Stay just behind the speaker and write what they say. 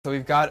So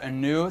we've got a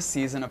new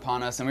season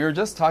upon us, and we were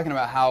just talking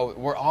about how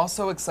we're all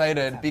so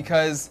excited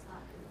because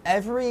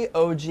every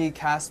OG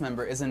cast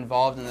member is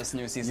involved in this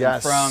new season.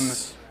 Yes. From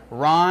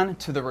Ron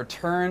to the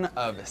return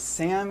of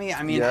Sammy.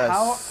 I mean,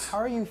 Yes. how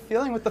are you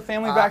feeling with the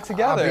family back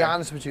together? I'll be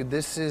honest with you,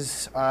 this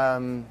is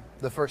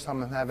the first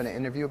time I'm having an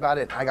interview about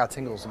it. I got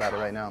tingles about it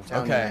right now. I'm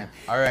telling you, man.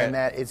 All right. And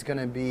that it's going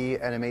to be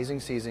an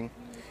amazing season.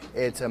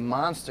 It's a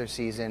monster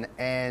season,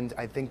 and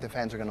I think the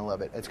fans are going to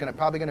love it. It's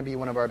probably going to be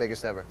one of our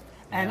biggest ever.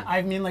 And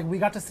I mean, like, we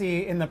got to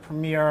see in the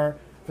premiere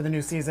for the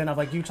new season of,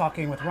 like, you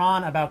talking with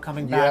Ron about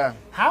coming back. Yeah.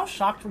 How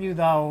shocked were you,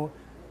 though,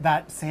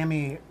 that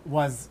Sammy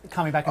was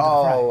coming back into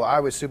the fray? Oh,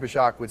 I was super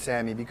shocked with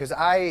Sammy because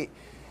I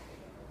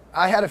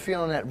had a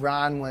feeling that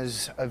Ron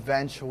was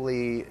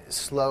eventually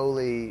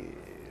slowly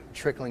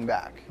trickling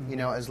back, you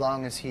know, as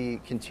long as he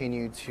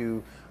continued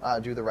to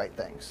do the right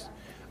things.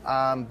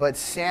 But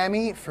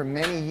Sammy, for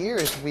many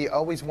years, we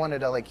always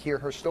wanted to like hear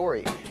her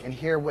story and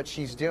hear what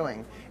she's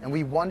doing, and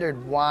we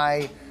wondered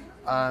why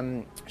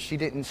she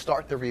didn't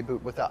start the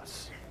reboot with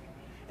us.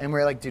 And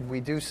we're like, did we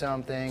do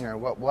something, or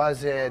what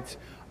was it?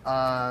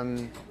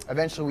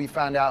 Eventually, we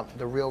found out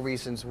the real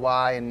reasons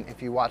why, and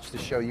if you watch the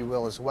show, you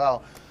will as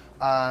well.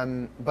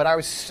 But I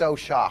was so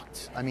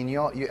shocked. I mean,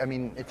 I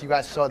mean, if you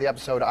guys saw the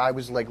episode, I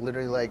was like,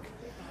 literally like,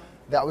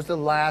 that was the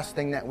last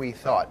thing that we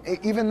thought.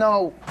 Even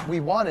though we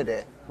wanted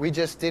it, we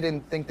just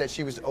didn't think that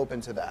she was open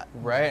to that.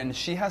 Right, and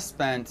she has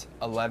spent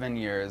 11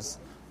 years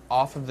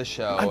off of the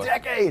show. A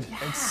decade!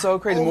 It's so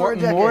crazy. Over a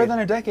decade. More than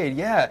a decade,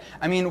 yeah.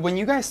 I mean, when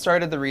you guys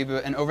started the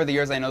reboot, and over the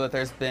years I know that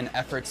there's been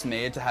efforts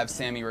made to have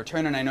Sammy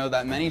return, and I know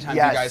that many times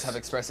Yes. you guys have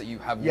expressed that you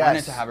have Yes.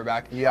 wanted to have her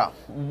back. Yeah.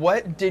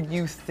 What did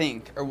you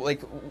think, or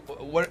like,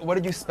 what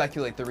did you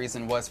speculate the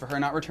reason was for her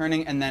not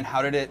returning, and then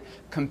how did it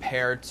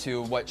compare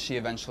to what she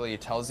eventually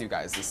tells you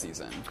guys this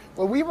season?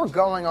 Well, we were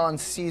going on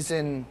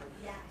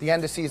the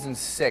end of season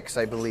 6,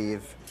 I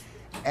believe,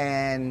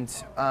 and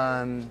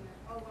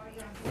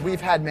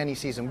we've had many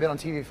seasons. We've been on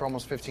TV for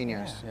almost 15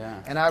 years.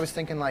 Yeah. And I was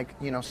thinking, like,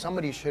 you know,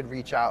 somebody should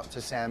reach out to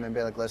Sam and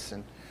be like,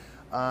 listen,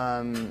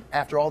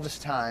 after all this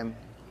time,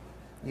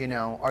 you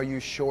know, are you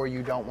sure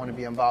you don't want to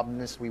be involved in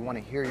this? We want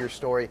to hear your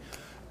story.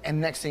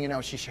 And next thing you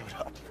know, she showed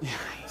up.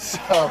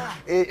 So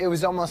it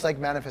was almost like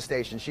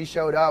manifestation. She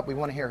showed up. We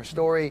want to hear her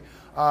story.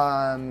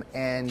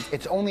 And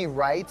it's only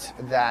right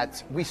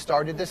that we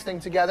started this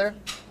thing together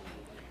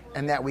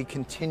and that we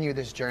continue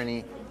this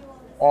journey,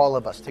 all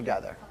of us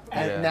together.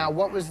 And now,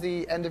 what was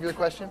the end of your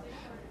question?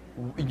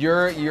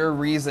 Your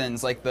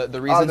reasons, like the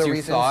reasons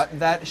you thought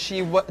that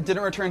she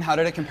didn't return, how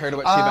did it compare to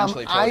what she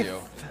eventually told you?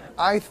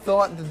 I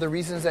thought that the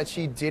reasons that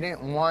she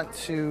didn't want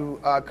to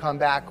come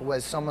back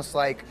was almost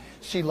like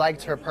she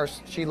liked her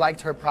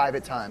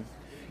private time.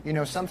 You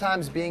know,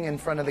 sometimes being in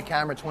front of the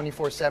camera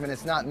 24/7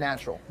 is not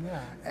natural.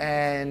 Yeah.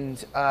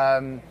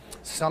 And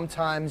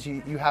sometimes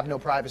you have no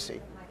privacy.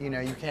 You know,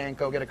 you can't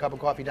go get a cup of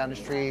coffee down the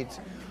street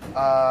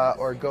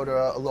or go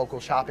to a local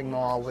shopping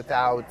mall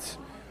without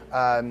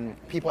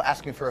people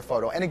asking for a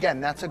photo. And again,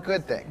 that's a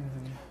good thing,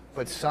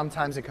 but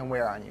sometimes it can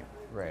wear on you.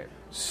 Right.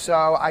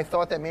 So I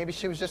thought that maybe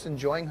she was just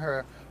enjoying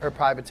her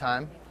private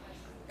time,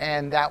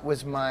 and that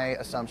was my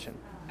assumption.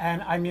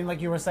 And I mean,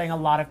 like you were saying, a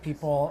lot of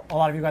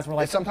you guys were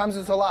like, Sometimes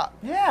it's a lot.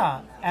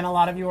 yeah. And a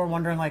lot of you were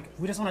wondering, like,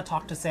 we just want to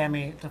talk to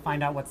Sammy to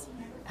find out what's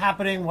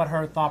happening, what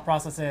her thought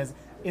process is.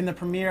 In the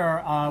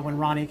premiere, when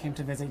Ronnie came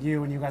to visit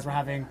you and you guys were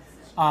having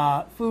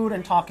food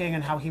and talking,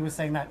 and how he was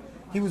saying that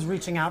he was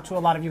reaching out to a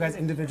lot of you guys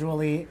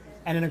individually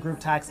and in a group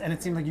text, and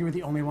it seemed like you were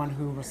the only one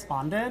who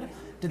responded.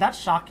 Did that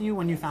shock you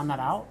when you found that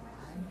out?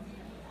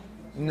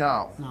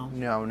 No.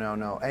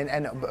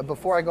 And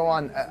before I go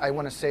on, I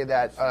want to say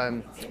that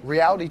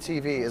reality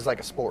TV is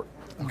like a sport.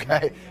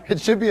 Okay, it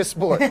should be a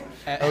sport.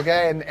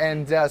 Okay,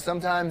 and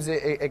sometimes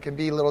it can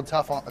be a little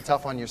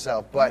tough on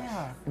yourself. But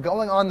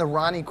going on the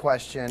Ronnie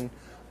question,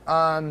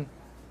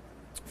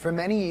 for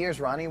many years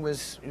Ronnie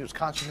was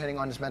concentrating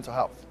on his mental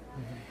health,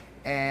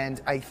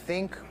 and I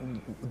think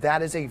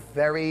that is a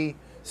very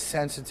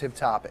sensitive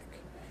topic,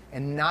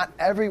 and not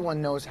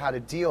everyone knows how to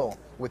deal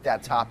with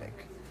that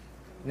topic.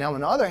 Now,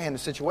 on the other hand, the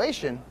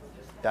situation,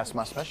 that's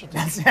my specialty.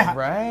 Yeah.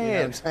 Right. You know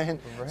what I'm saying?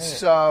 Right.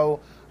 So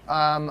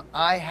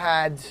I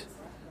had,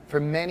 for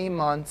many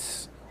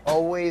months,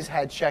 always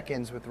had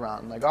check-ins with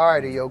Ron. Like, all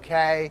right, are you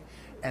okay?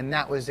 And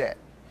that was it.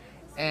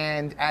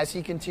 And as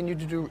he continued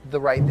to do the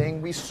right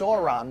thing, we saw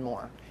Ron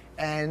more.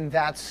 And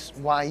that's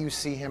why you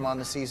see him on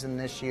the season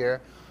this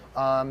year,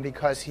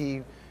 because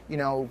he, you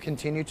know,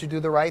 continued to do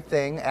the right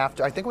thing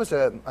after, I think it was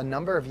a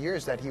number of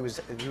years that he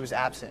was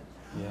absent.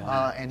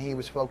 Yeah. And he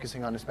was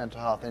focusing on his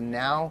mental health. And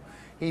now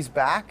he's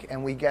back,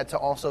 and we get to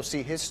also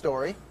see his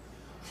story.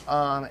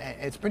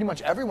 It's pretty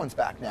much everyone's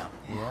back now.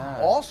 Yeah.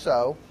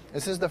 Also,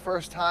 this is the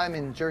first time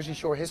in Jersey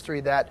Shore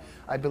history that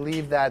I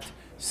believe that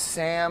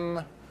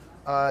Sam,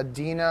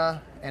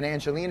 Dina, and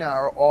Angelina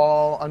are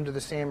all under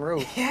the same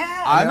roof.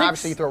 Yeah. And then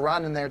obviously you throw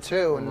Ron in there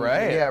too. And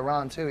Right. Yeah,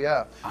 Ron too,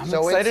 yeah. I'm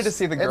excited to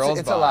see the girls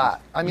It's a bond.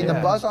 lot. I mean, the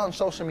Yeah. buzz on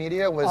social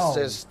media was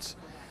just,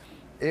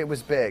 it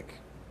was big.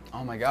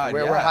 Oh my God,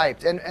 We're yeah.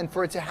 hyped. And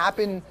for it to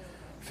happen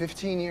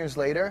 15 years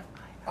later,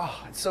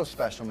 Oh, it's so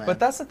special, man. But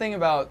that's the thing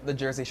about the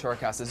Jersey Shore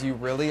cast is you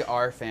really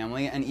are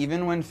family, and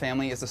even when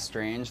family is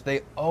estranged,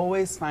 they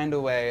always find a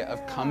way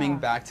of coming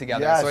back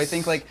together. Yes. So I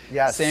think like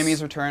Yes.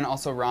 Sammy's return,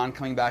 also Ron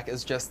coming back,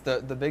 is just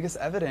the biggest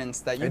evidence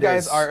that you It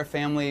guys is. are a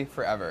family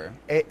forever.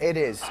 It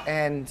is,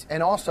 and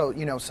also,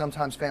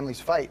 sometimes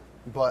families fight,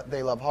 but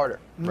they love harder.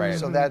 Right.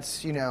 So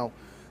that's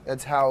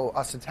that's how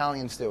us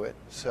Italians do it.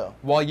 So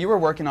While you were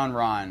working on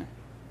Ron,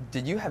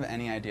 did you have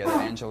any idea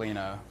that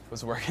Angelina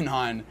was working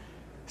on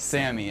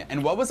Sammy?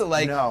 And what was it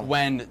like No.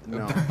 when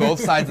No. both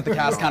sides of the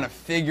cast kind of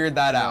figured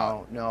that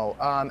out? no.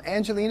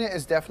 Angelina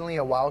is definitely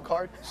a wild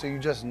card, so you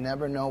just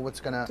never know what's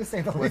gonna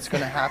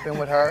happen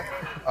with her.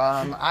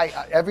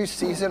 Every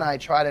season I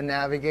try to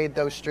navigate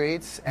those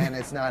streets, and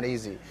it's not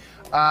easy.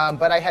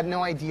 But I had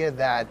no idea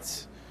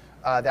that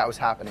that was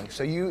happening.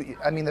 So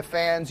the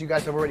fans, you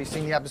guys have already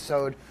seen the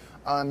episode.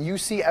 You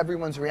see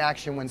everyone's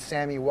reaction when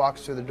Sammy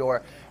walks through the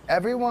door.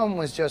 Everyone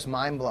was just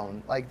mind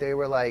blown. Like they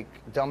were like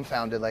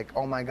dumbfounded. Like,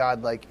 oh my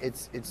God! Like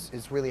it's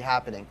really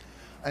happening.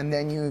 And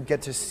then you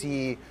get to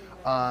see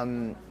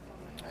how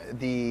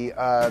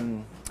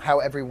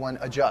everyone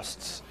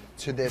adjusts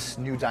to this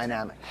new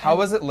dynamic. How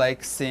was it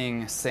like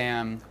seeing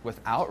Sam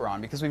without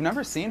Ron? Because we've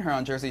never seen her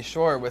on Jersey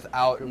Shore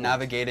without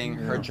navigating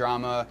her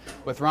drama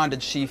with Ron.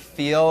 Did she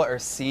feel or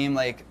seem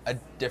like a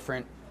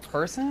different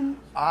person?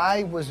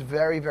 I was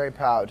very, very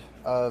proud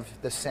of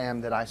the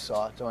Sam that I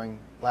saw during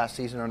last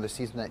season or the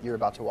season that you're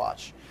about to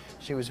watch.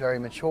 She was very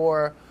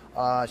mature.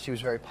 She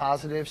was very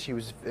positive. She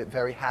was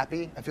very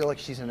happy. I feel like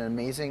she's in an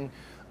amazing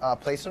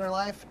place in her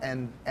life,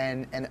 and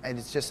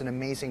it's just an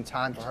amazing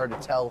time for her to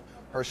tell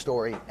her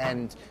story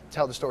and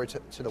tell the story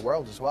to the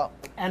world as well.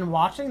 And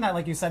watching that,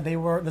 like you said,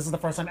 this is the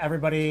first time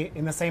everybody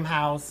in the same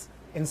house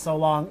in so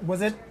long.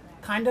 Was it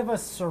kind of a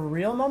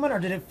surreal moment, or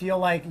did it feel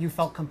like you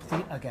felt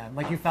complete again?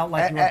 Like you felt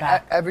like you were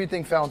back?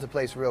 Everything fell into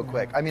place real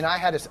quick. I mean, I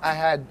had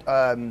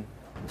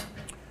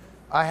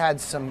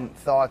some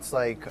thoughts,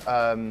 like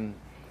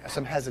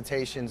some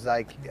hesitations,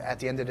 like at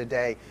the end of the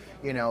day,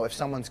 if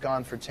someone's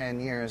gone for 10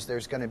 years,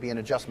 there's going to be an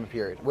adjustment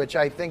period, which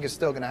I think is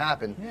still going to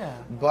happen. Yeah.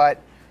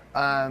 But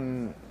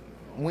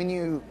when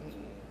you're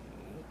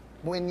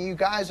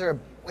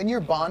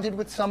bonded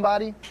with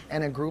somebody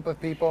and a group of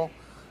people,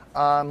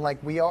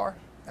 like we are,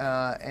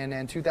 and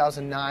in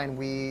 2009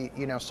 we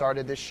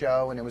started this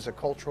show, and it was a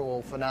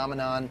cultural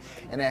phenomenon,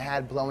 and it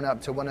had blown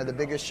up to one of the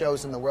biggest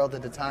shows in the world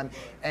at the time,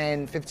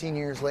 and 15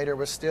 years later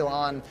we're still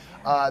on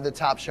the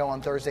top show on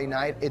Thursday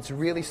night. It's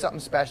really something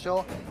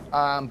special.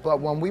 But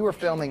when we were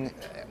filming,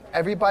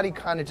 everybody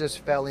kind of just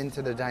fell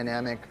into the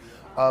dynamic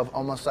of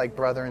almost like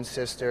brother and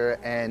sister,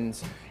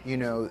 and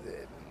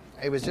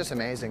it was just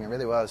amazing. It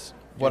really was.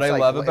 What It's I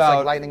like, love it's about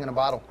like lightning in a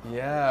bottle.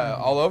 Yeah,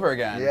 all over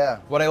again. Yeah.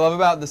 What I love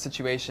about the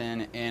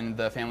situation in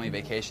the family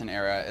vacation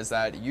era is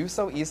that you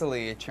so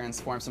easily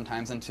transform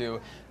sometimes into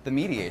the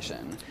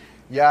mediation.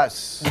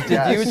 Yes.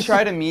 Did you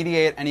try to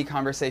mediate any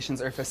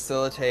conversations or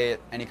facilitate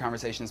any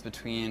conversations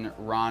between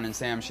Ron and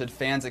Sam? Should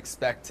fans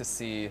expect to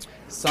see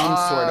some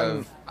sort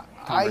of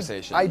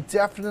conversation? I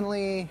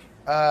definitely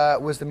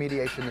was the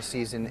mediation this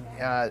season,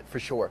 for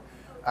sure.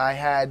 I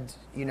had,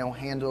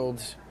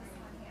 handled,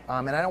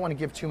 and I don't want to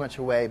give too much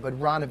away, but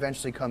Ron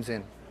eventually comes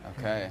in.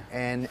 Okay.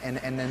 And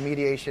then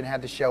mediation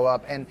had to show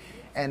up, and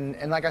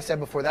like I said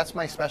before, that's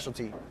my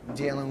specialty,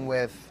 dealing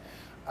with,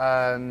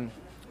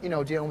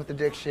 dealing with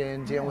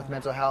addiction, dealing with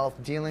mental health,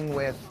 dealing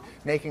with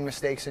making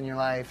mistakes in your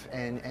life,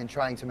 and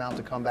trying to mount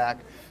a comeback.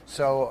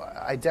 So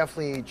I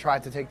definitely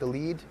tried to take the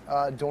lead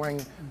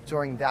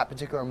during that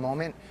particular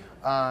moment,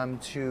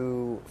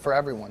 for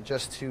everyone,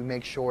 just to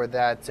make sure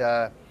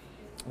that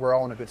we're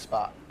all in a good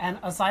spot. And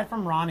aside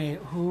from Ronnie,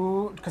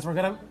 because we're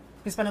going to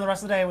be spending the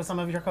rest of the day with some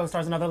of your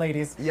co-stars and other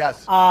ladies.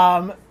 Yes.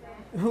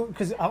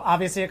 Because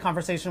obviously a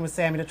conversation with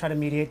Sammy to try to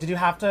mediate.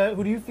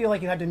 Who do you feel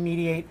like you had to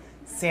mediate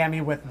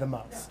Sammy with the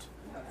most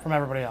from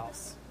everybody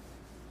else?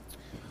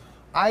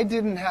 I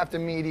didn't have to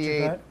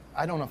mediate.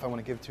 I don't know if I want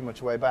to give too much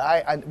away,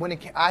 but when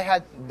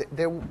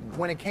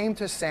it came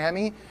to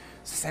Sammy,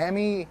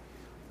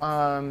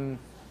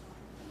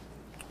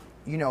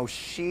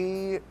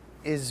 she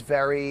is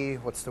very,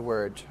 what's the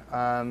word?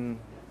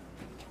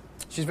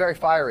 She's very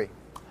fiery.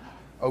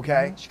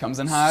 Okay. She comes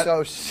in hot.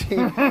 So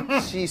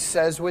she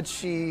says what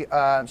she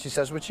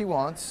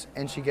wants,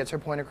 and she gets her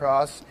point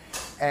across,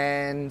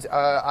 and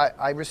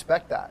I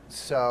respect that.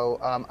 So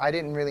I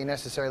didn't really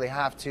necessarily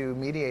have to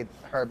mediate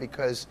her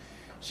because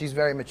she's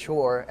very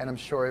mature, and I'm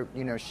sure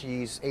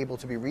she's able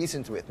to be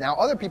reasoned with. Now,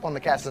 other people in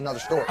the cast is another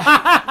story.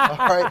 All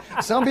right,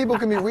 some people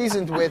can be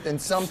reasoned with, and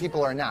some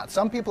people are not.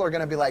 Some people are going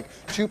to be like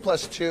 2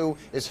 + 2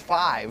 is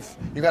 5.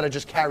 You got to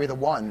just carry the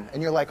 1,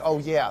 and you're like, oh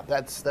yeah,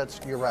 that's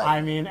you're right. I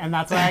mean, and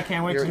that's why I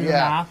can't wait to do the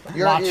math.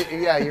 You're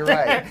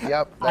right.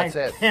 Yep, that's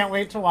it. I can't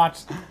wait to watch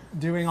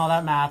doing all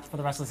that math for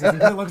the rest of the season,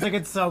 because it looks like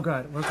it's so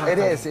good. It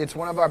is. It's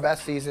one of our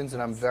best seasons,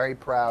 and I'm very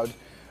proud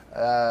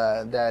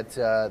that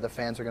the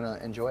fans are going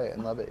to enjoy it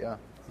and love it. Yeah.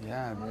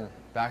 Yeah.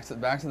 Back to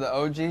the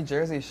OG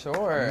Jersey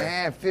Shore.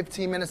 Man,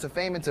 15 minutes of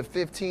fame into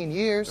 15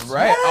 years.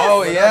 Right. Yes!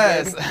 Oh,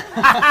 yes.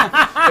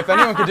 If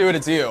anyone could do it,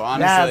 it's you,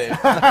 honestly. Yes.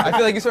 I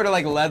feel like you sort of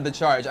like led the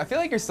charge. I feel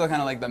like you're still kind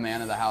of like the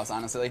man of the house,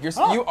 honestly. Like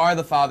you are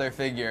the father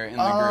figure in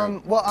the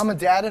group. Well, I'm a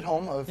dad at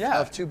home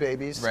of 2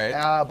 babies.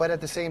 Right. But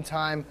at the same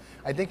time,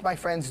 I think my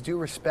friends do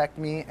respect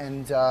me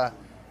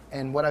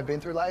and what I've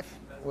been through life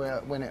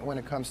when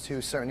it comes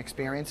to certain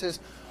experiences.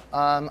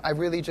 I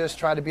really just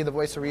try to be the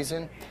voice of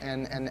reason,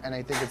 and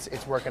I think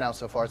it's working out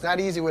so far. It's not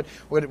easy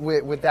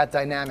with that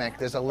dynamic.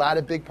 There's a lot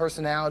of big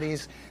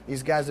personalities.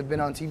 These guys have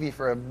been on TV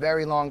for a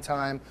very long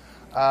time,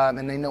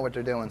 and they know what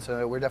they're doing.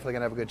 So we're definitely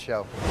gonna have a good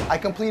show. I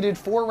completed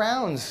 4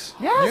 rounds.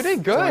 Yes. You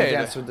did Doing good.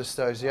 Dance with the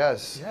Stars.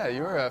 Yes. Yeah,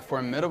 you were a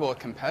formidable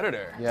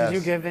competitor. Yes. Did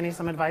you give Vinny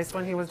some advice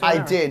when he was doing I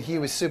it? did. He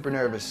was super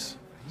nervous.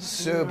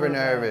 Super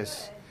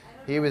nervous.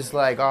 He was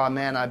like, "Oh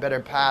man, I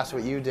better pass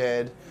what you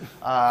did."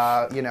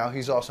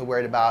 He's also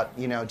worried about,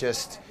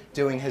 just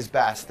doing his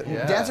best.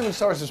 Yeah. Dancing with the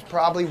Stars is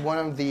probably one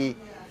of the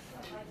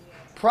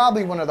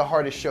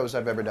hardest shows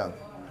I've ever done.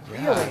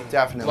 Really?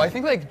 Definitely. Well, I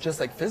think like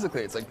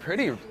physically, it's like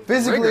pretty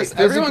Physically- rigorous.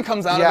 Everyone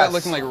comes out of yes. it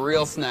looking like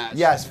real snatch.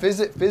 Yes,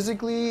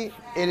 physically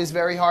it is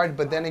very hard,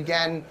 but then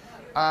again,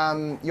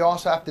 you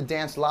also have to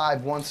dance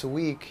live once a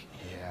week,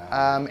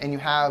 and you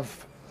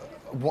have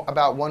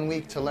about 1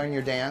 week to learn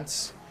your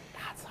dance.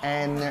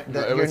 And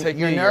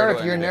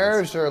your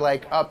nerves are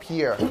like up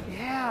here.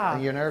 Yeah.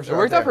 Your nerves It are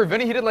worked up out for there.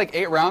 Vinny. He did like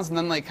 8 rounds and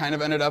then like kind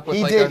of ended up with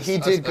He like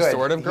did a good.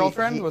 sort of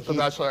girlfriend with the he-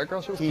 Bachelorette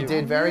girl. She was He cute.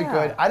 did very Yeah.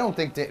 good. I don't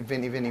think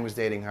Vinny was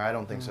dating her. I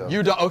don't think so.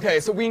 You don't. Okay,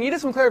 so we needed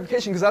some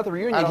clarification because at the I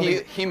reunion don't he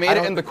think- made I it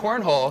don't- in the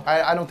cornhole.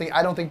 I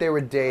don't think they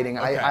were dating.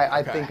 I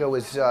Okay. think it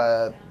was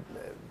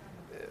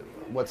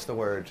what's the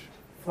word?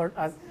 Flirt,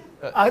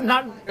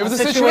 not It was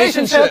a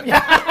situationship. situationship.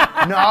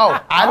 Yeah. No,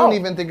 I don't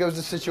even think it was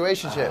a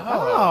situationship.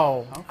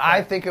 Oh.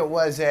 I think it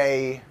was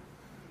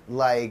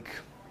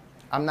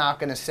I'm not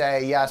going to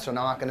say yes or I'm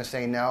not going to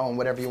say no and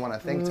whatever you want to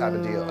think type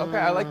of deal. Okay,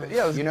 I like that.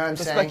 Yeah, it was You know what I'm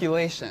the saying?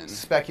 speculation.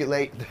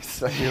 Speculation.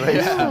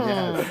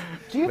 Yes.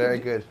 Very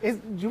good.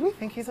 Do we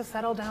think he's a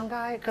settle down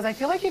guy? Because I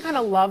feel like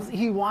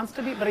he wants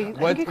to be, but I think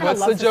he kind of What's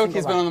loves the joke? his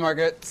He's been single on the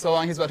market so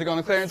long he's about to go on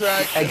the clearance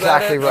rack? Is that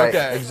Exactly it? right.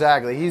 Okay.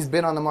 Exactly. He's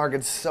been on the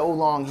market so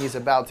long, he's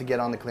about to get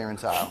on the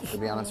clearance aisle, to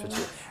be honest with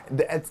you.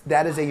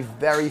 That is a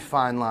very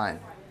fine line.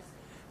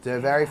 It's a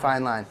very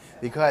fine line.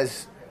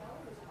 Because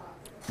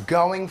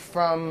going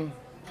from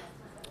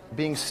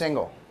being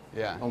single,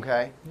 Yeah.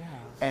 okay, Yeah.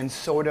 and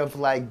sort of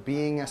like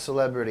being a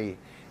celebrity,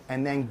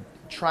 and then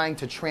trying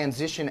to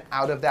transition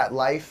out of that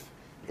life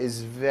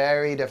is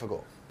very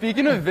difficult.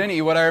 Speaking of Vinny,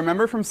 what I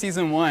remember from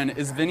season 1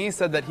 is Vinny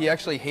said that he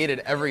actually hated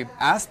every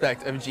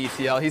aspect of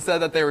GTL. He said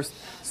that it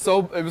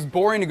was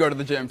boring to go to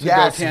the gym, to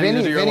Yes, go tan and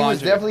to do your Vinny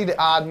was laundry. definitely the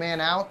odd man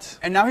out.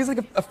 And now he's like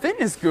a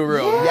fitness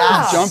guru.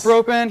 Yes. He's jump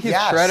roping, he's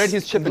Yes. shredded,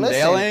 he's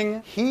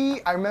chippendailing.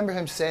 Listen, I remember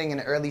him saying in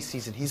the early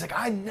season, he's like,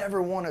 I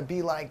never want to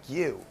be like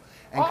you.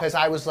 And because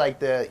I was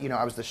like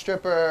I was the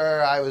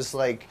stripper, I was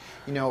like,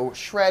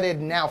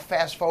 shredded. Now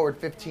fast forward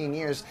 15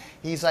 years,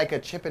 he's like a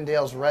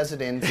Chippendales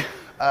resident.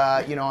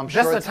 I'm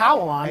sure. Just a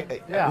towel on.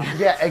 Yeah.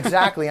 Yeah,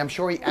 exactly. I'm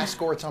sure he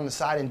escorts on the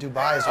side in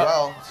Dubai as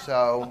well.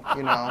 So,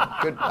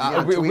 good.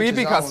 To We'd each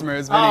be his own.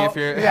 customers, Vinny, if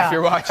yeah.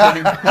 you're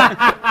watching.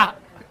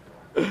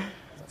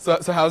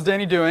 So how's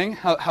Danny doing?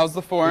 How's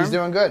the form? He's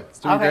doing good. He's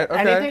doing Okay.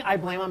 great? Okay. Anything I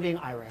blame on being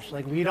Irish.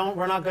 Like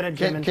we're not good at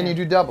gym. Can you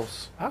do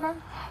doubles? Okay.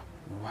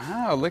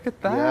 Wow, look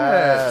at that.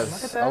 Yes.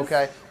 Look at this.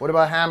 Okay. What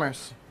about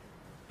hammers?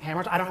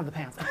 Hammers. I don't have the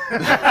pants.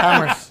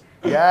 Hammers.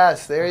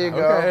 Yes, there you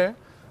go.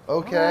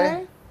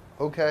 Okay.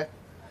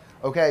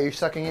 Okay, you're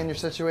sucking in your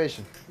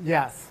situation.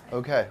 Yes.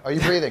 Okay. Are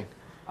you breathing?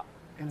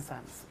 In a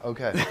sense.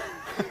 Okay.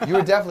 You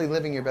are definitely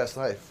living your best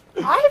life.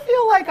 I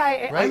feel like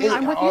Right?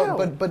 I'm with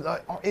you.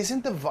 But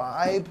isn't the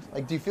vibe,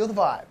 do you feel the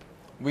vibe?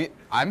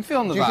 I'm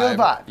feeling the vibe. Do you feel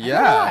the vibe?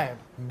 Yeah. Vibe.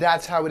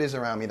 That's how it is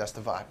around me. That's the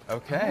vibe.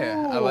 Okay,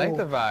 I like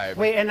the vibe.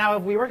 Wait, and now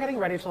if we were getting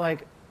ready to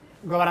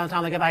go out on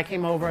town, if I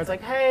came over, it's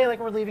like, hey,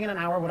 we're leaving in an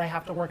hour. Would I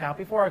have to work out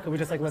before, or could we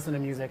just listen to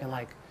music and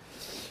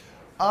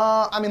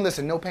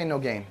Listen, no pain, no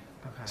gain.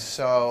 Okay.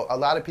 So a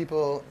lot of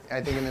people, I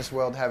think, in this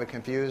world have it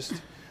confused.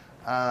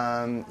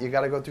 You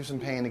got to go through some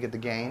pain to get the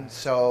gain.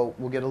 So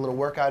we'll get a little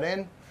workout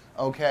in,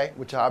 okay,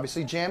 which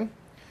obviously gym.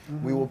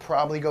 Mm-hmm. We will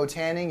probably go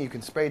tanning. You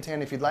can spray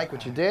tan if you'd like,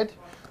 which you did,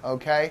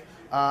 okay.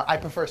 I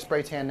prefer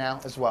spray tan now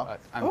as well.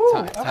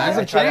 Times have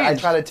I changed.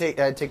 try to take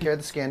care of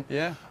the skin.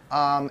 Yeah.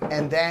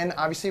 And then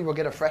obviously we'll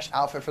get a fresh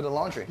outfit for the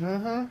laundry.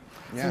 Mm-hmm.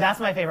 Yeah. See, that's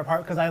my favorite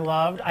part because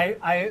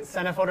I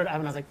sent a photo to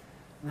Evan. I was like,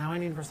 now I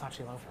need Versace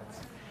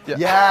loafers. Yeah.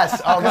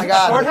 Yes. Oh my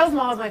God. Short Hills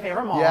Mall is my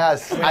favorite mall.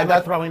 Yes. I'm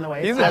that's throwing the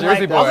weights. He's a I'm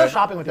Jersey boy. I'll go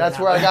shopping with you. That's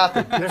now. where I got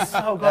them. They're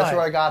so good. That's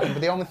where I got them.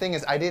 But the only thing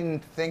is, I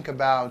didn't think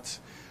about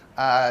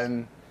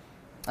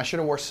I should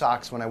have wore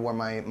socks when I wore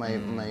my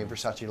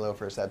Versace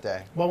loafers that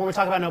day. Well, when we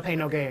talk about no pain,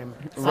 no game,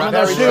 some Right, of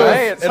those right, shoes, right.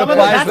 It some of those,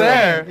 applies that's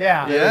there. pain.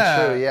 Yeah.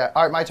 Yeah. True, yeah.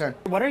 All right, my turn.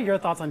 What are your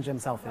thoughts on gym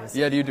selfies?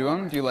 Yeah, do you do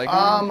them? Do you like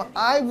them?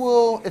 I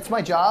will. It's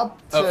my job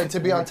to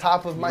be on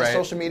top of my Right.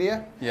 social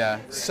media. Yeah.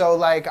 So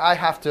like, I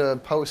have to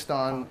post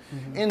on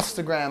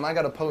Instagram. I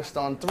got to post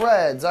on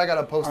Threads. I got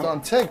to post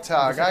on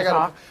TikTok.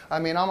 I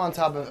mean, I'm on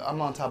top of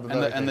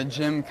everything. And the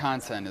gym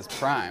content is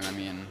prime. I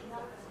mean,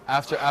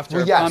 after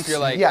Well, a yes, pump, you're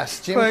like, yes,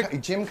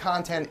 click. gym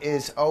content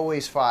is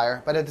always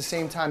fire, but at the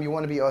same time, you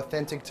want to be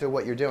authentic to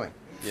what you're doing.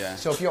 Yeah.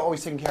 So if you're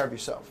always taking care of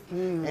yourself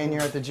and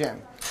you're at the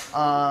gym,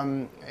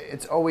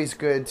 it's always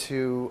good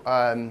to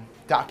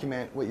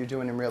document what you're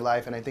doing in real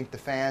life. And I think the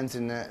fans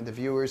and the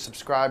viewers,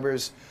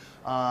 subscribers,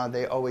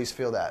 they always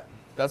feel that.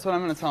 That's what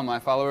I'm going to tell my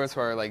followers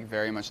who are like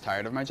very much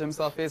tired of my gym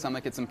selfies. I'm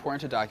like, it's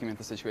important to document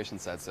the situation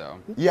said so.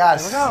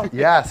 Yes. There we go.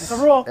 Yes. It's a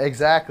rule.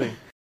 Exactly.